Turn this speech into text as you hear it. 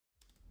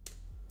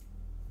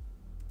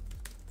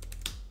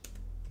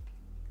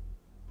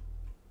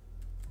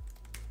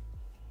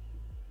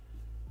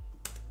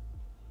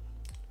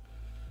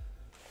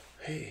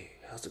Hey,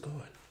 how's it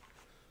going?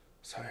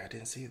 Sorry I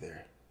didn't see you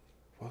there.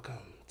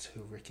 Welcome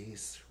to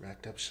Ricky's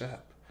Racked Up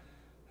Shop,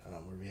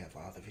 where we have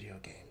all the video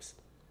games.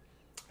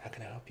 How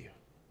can I help you?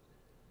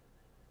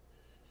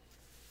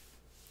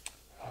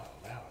 Oh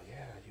wow,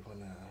 yeah, you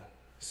wanna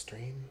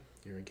stream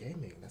your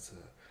gaming? That's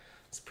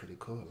pretty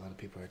cool. A lot of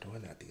people are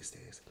doing that these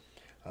days.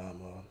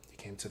 Well, you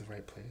came to the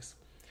right place.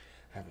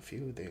 I have a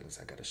few things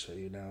I gotta show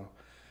you now.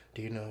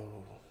 Do you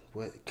know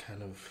what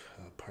kind of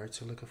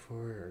parts you're looking for?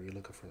 Are you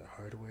looking for the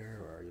hardware,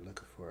 or are you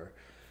looking for,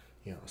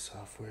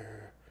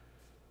 software?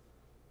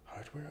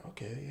 Hardware?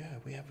 Okay, yeah,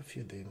 we have a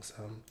few things.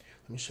 Let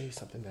me show you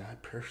something that I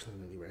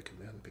personally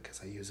recommend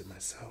because I use it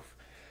myself.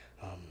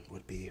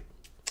 Would be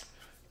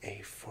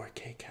a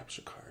 4K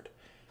capture card.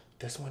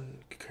 This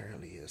one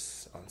currently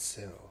is on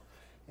sale,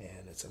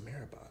 and it's a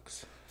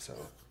Mirabox, so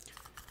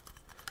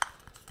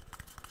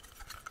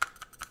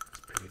it's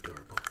pretty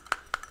durable.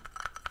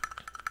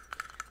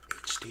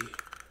 HD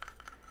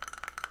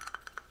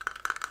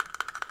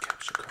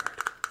capture card.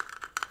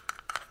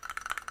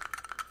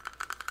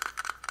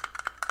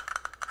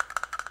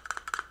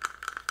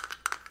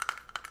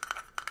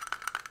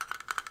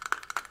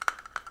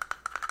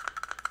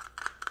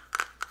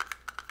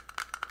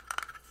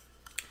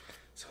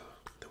 So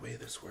the way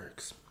this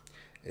works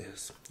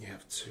is you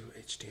have two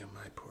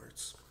HDMI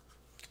ports.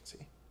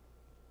 See?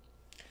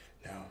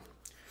 Now,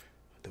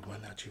 the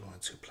one that you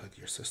want to plug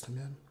your system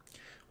in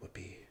would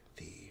be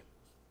the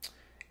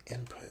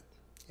input,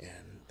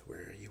 and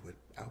where you would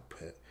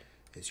output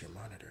is your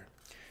monitor.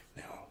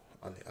 Now,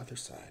 on the other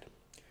side,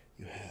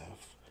 you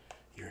have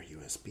your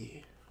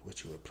USB,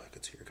 which you would plug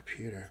into your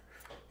computer,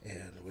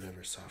 and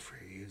whatever software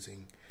you're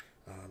using,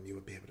 you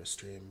would be able to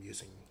stream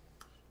using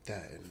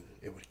that, and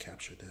it would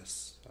capture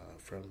this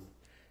from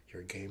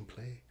your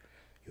gameplay.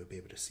 You would be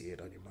able to see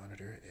it on your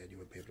monitor, and you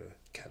would be able to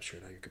capture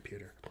it on your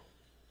computer.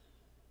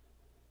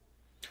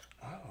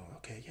 Oh,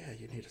 okay, yeah,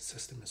 you need a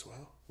system as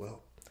well.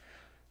 Well,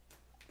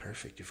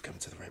 perfect, you've come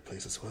to the right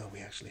place as well. We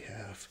actually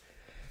have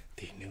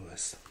the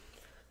newest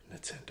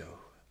Nintendo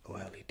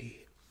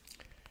OLED.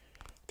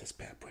 This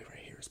bad boy right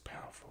here is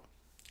powerful.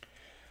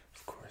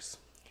 Of course,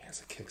 it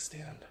has a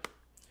kickstand,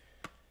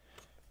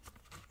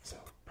 so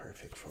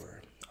perfect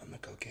for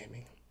on-the-go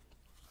gaming.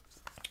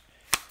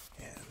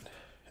 And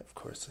of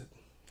course, it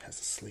has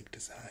a sleek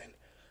design,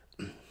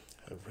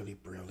 a really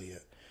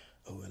brilliant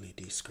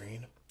OLED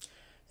screen,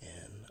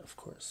 and of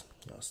course,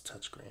 it's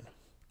touchscreen.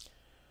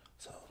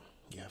 So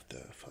you have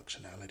the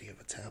functionality of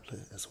a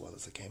tablet as well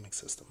as a gaming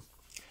system.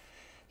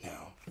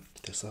 Now,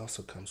 this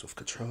also comes with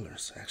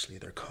controllers. Actually,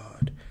 they're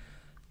called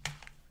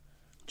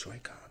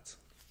Joy-Cons.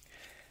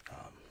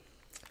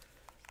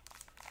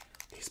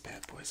 These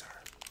bad boys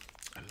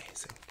are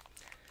amazing.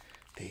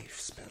 They've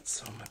spent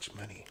so much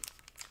money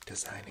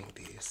designing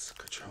these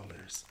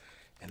controllers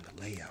and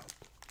the layout.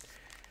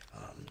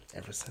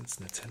 Ever since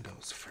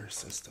Nintendo's first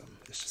system,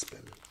 it's just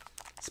been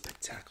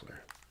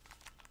spectacular.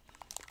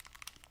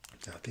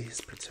 Now, these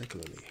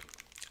particularly,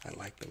 I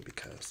like them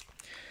because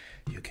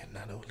you can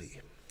not only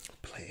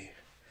play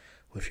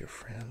with your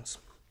friends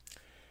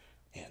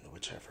in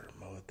whichever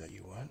mode that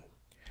you want,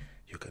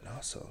 you can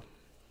also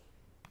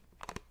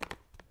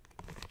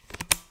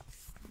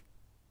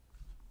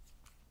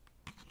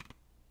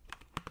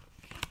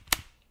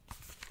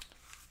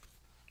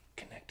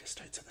connect it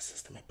straight to the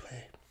system and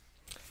play.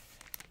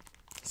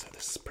 So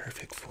this is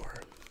perfect for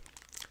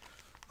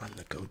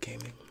on-the-go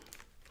gaming.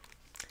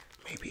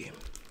 Maybe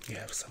you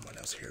have someone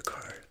else in your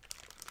car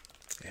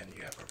and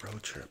you have a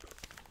road trip,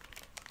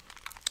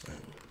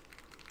 and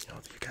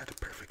you got the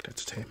perfect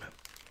entertainment.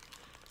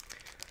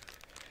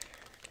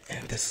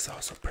 And this is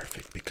also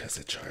perfect because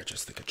it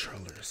charges the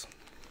controllers,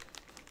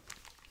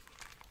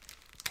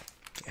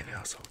 and it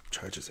also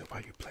charges it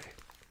while you play.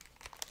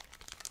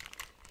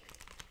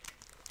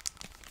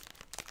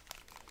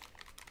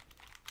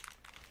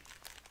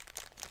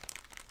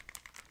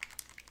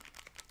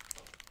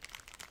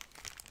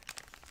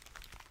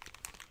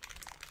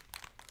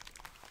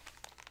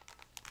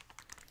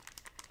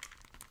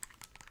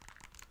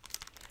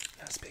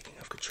 Now, speaking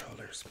of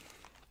controllers,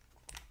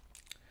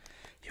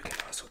 you can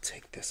also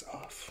take this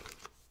off.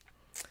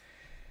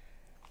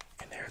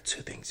 And there are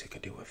two things you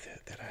can do with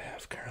it that I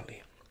have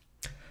currently.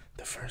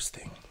 The first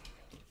thing,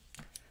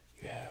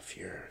 you have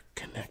your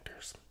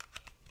connectors.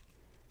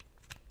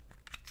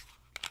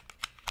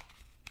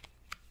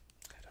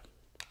 Gotta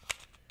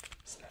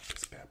snap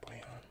this bad boy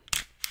on.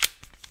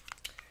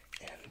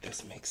 And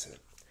this makes it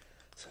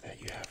so that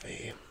you have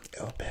a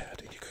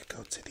L-pad, and you could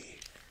go to the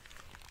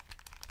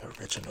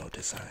original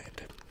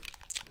designed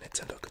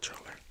Nintendo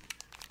controller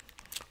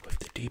with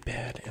the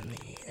D-pad and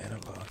the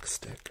analog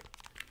stick.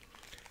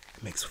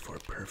 It makes for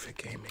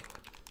perfect gaming.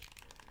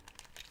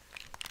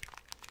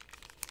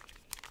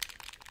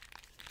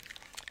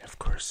 Of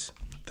course,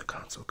 the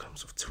console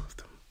comes with two of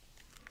them.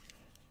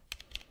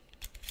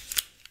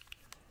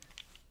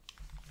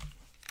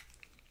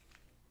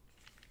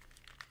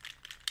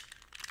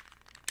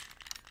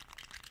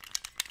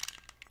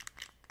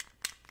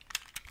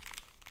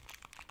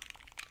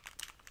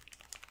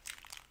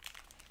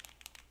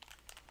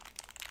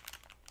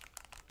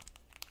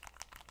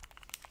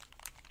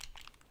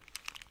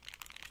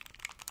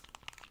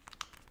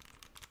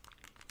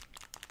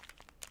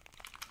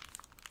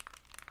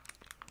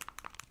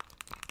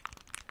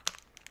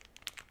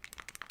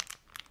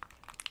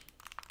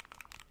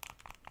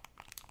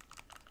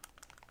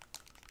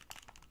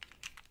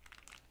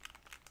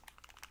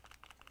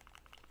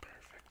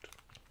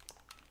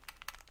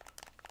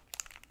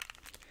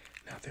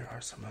 Now, there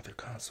are some other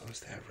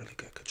consoles that have really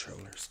good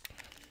controllers,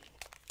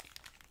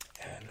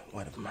 and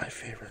one of my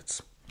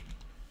favorites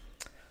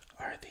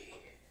are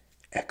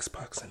the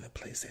Xbox and the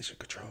PlayStation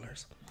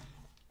controllers.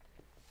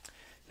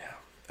 Now,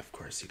 of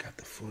course, you got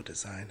the full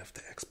design of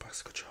the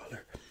Xbox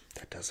controller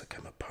that doesn't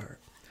come apart.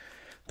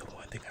 The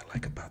one thing I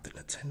like about the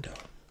Nintendo,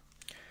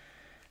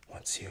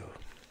 once you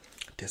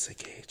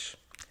disengage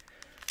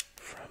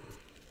from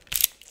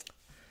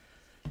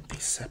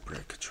these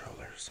separate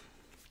controllers,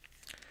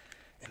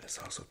 and this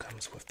also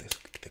comes with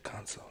the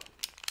console,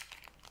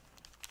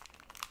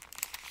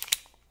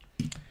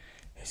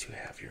 is you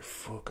have your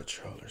full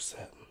controller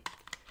set.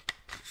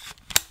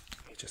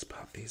 You just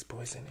pop these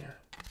boys in here,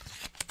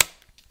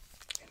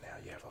 and now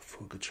you have a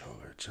full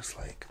controller just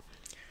like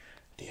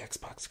the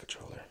Xbox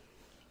controller.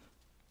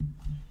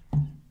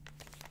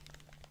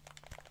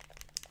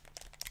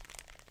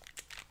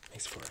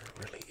 Makes for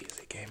really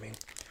easy gaming,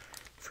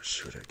 for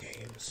shooter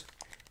games,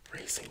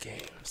 racing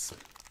games,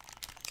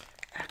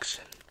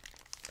 action,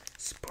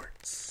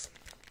 sports.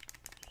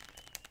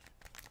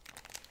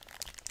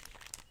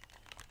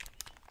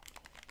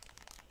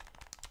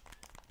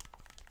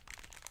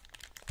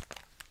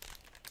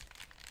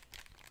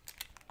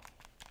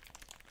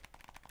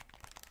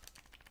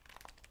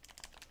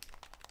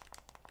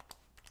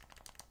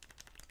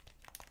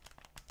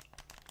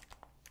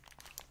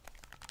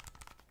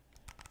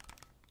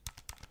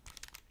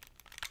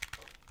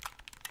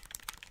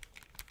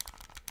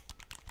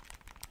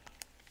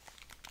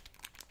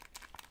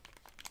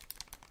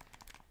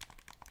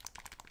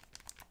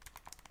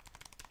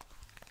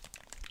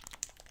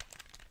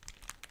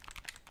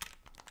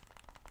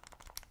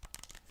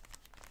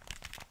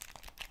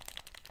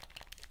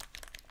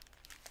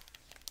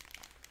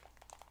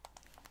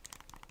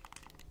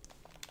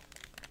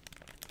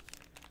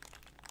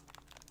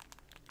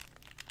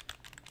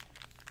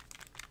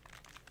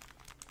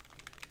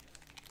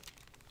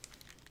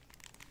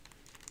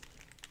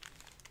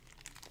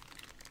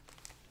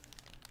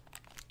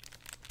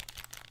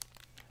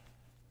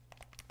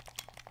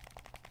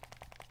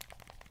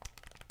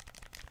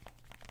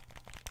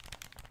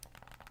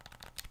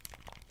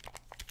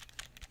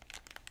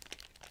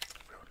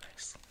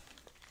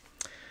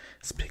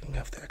 Speaking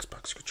of the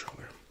Xbox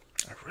controller,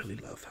 I really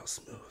love how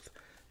smooth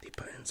the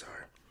buttons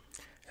are,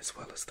 as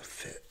well as the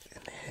fit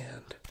in the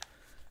hand,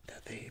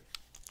 that they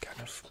kind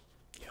of,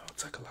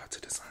 took a lot to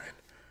design,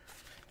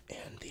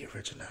 and the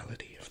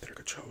originality of their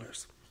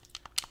controllers.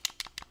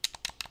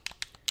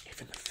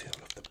 Even the feel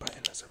of the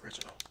button is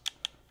original.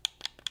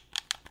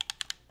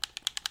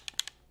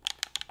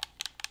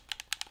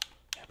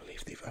 I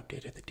believe they've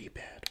updated the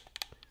D-pad,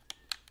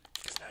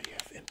 because now you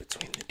have in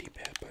between the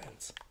D-pad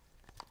buttons.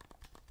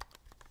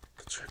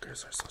 The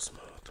triggers are so smooth.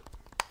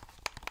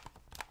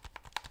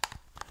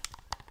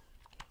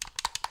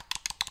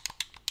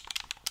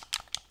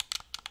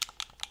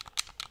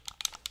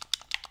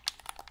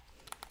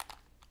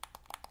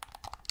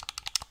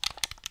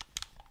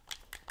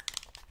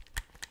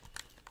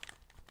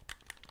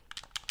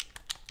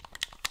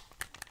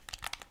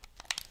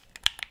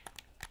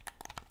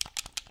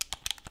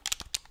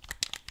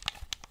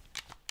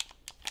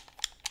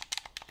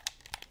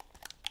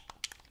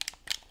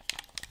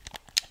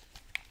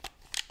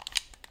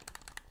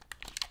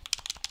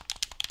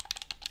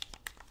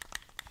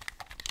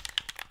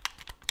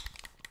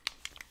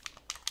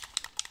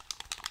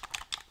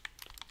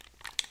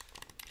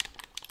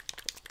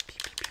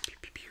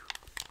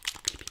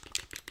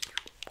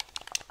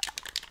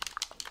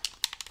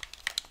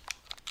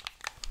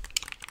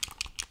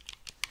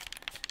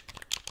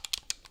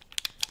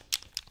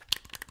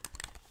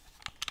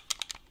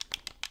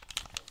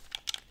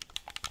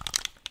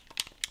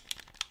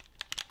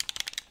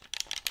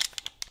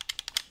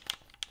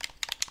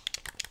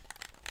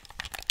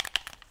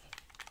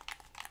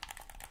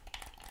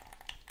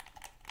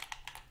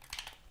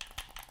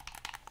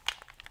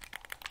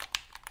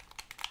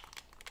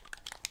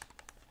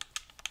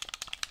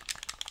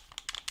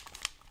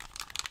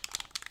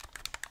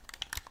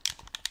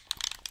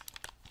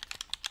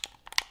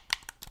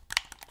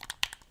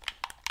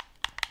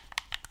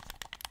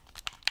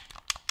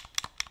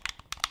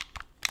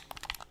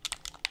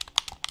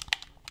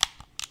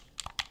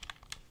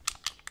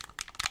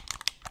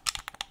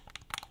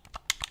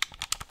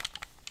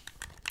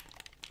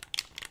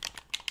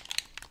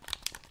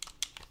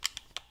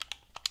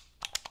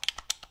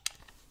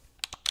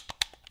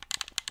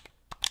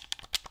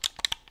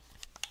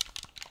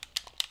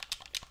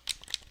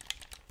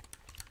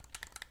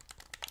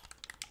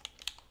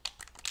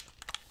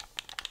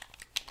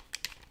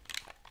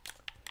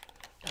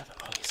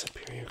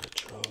 Superior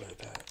controller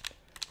that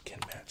can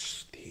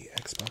match the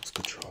Xbox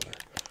controller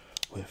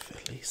with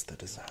at least the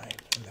design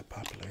and the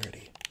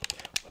popularity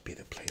would be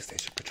the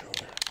PlayStation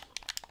controller.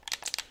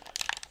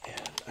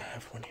 And I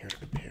have one here to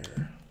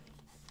compare,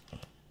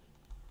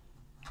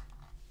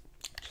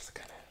 just to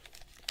kind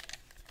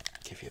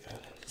of give you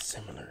the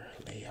similar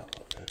layout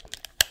of it.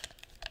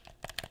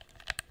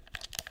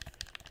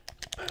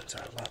 The buttons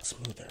are a lot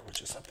smoother,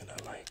 which is something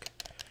I like.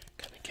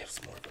 Kind of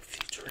gives more of a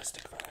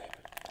futuristic vibe.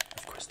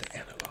 Of course, the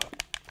analog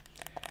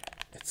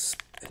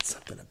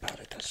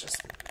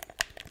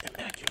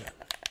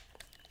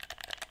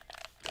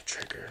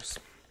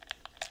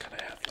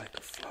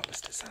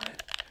stylish design.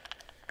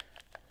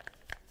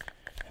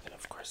 And then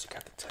of course you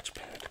got the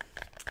touchpad.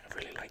 I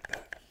really like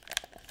that.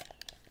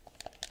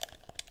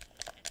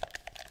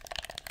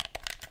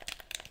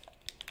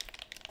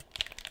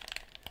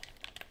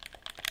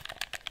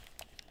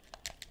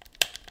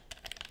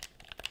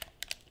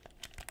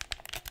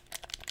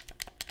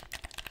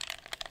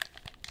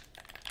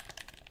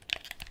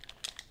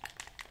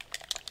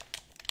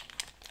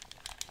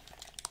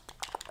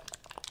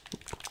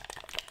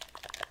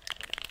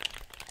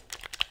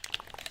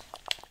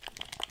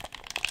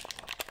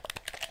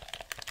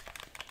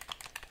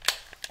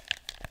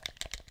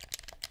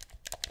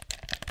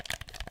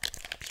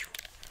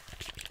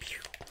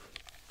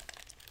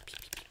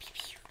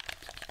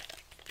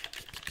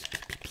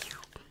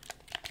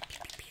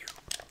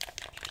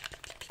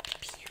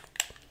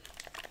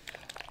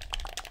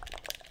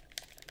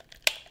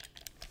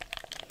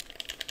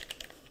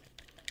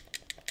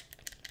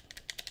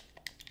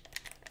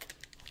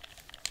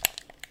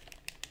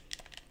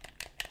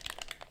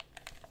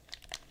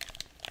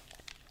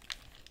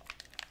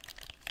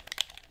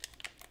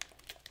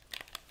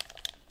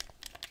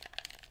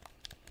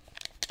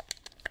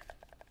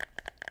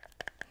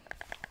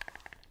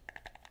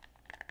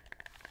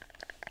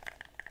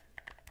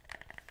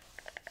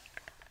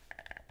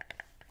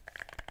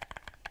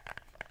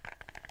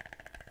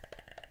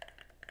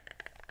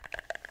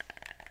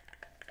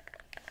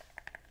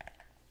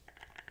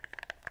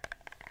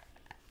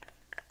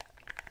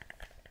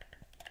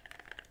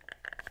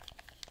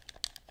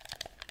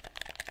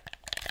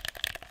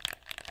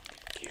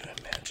 Can you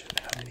imagine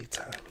how many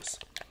times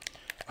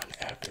on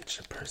average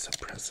a person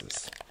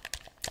presses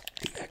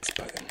the X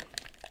button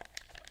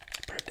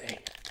per day?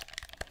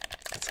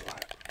 That's a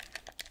lot.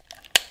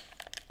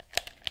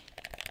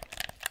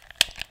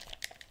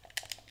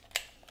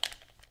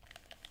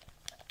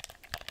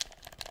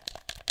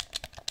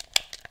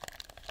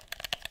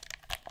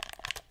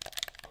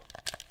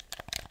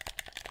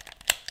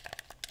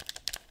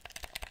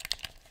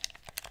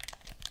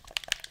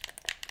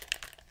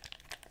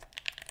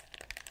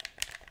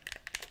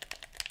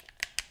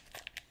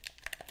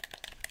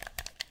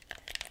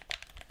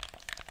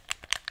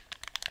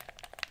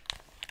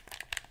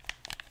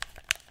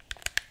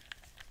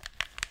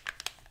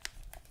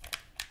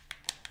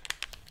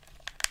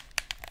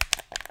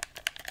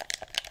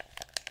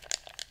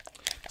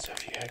 So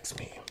if you ask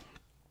me,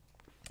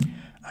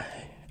 I,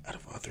 out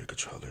of all three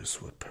controllers,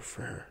 would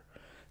prefer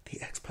the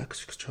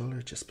Xbox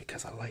controller just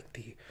because I like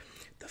the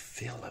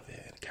feel of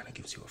it. It kind of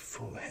gives you a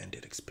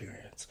full-handed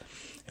experience,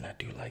 and I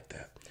do like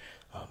that.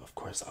 Of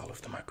course, all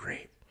of them are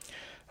great.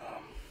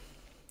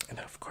 And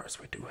then, of course,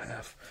 we do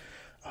have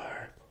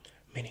our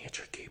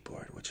miniature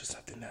keyboard, which is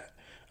something that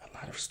a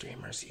lot of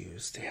streamers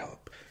use to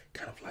help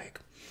kind of like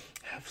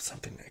have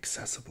something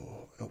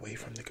accessible away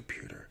from the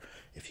computer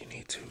if you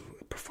need to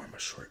perform a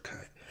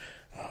shortcut.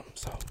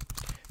 So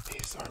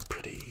these are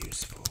pretty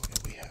useful, and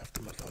we have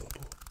them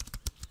available.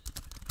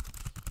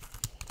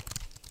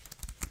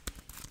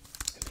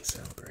 And they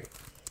sound great.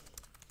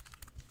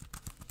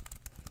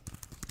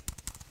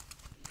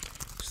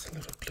 Just a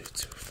little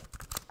Bluetooth.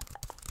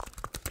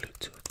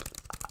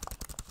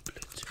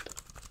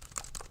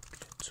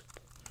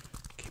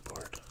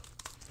 Keyboard.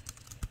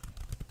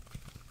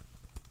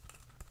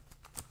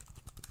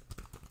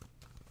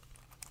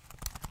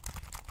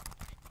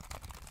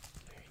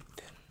 Very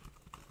thin.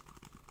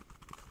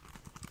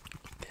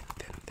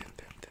 Thin.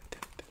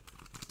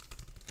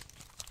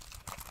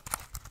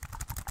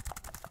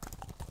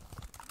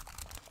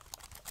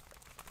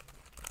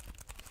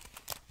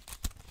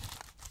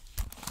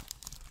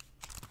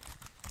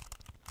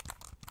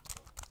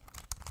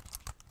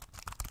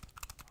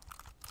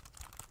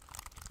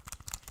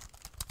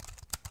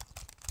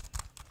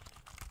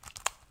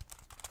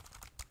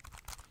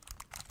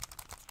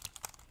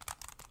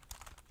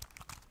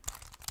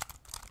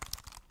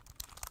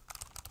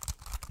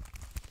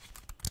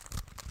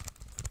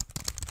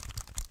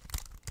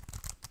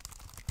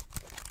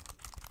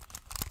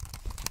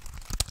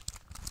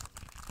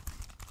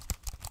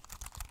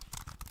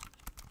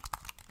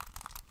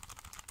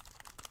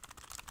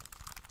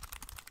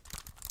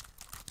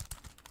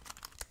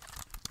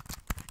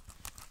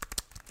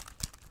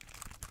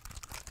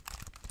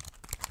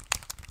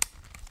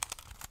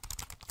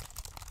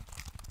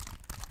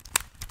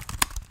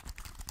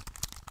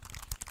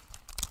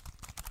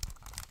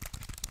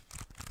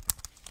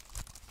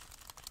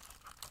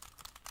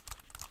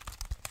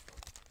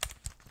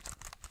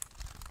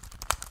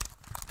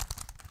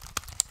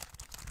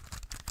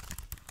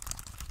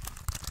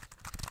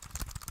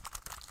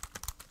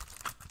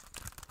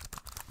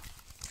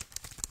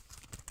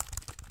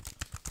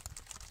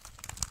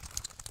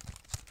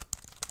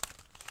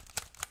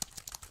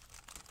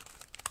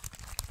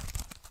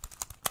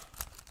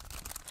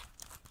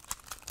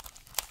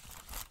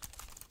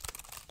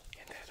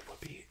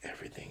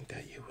 Everything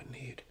that you would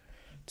need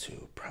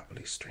to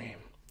properly stream.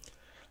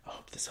 I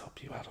hope this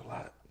helped you out a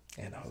lot,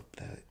 and I hope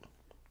that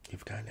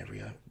you've gotten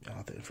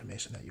all the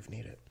information that you've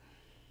needed.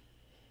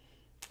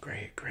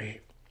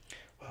 Great.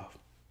 Well,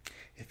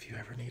 if you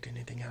ever need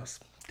anything else,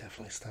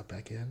 definitely stop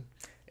back in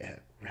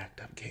at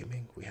Racked Up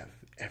Gaming. We have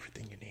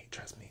everything you need,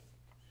 trust me.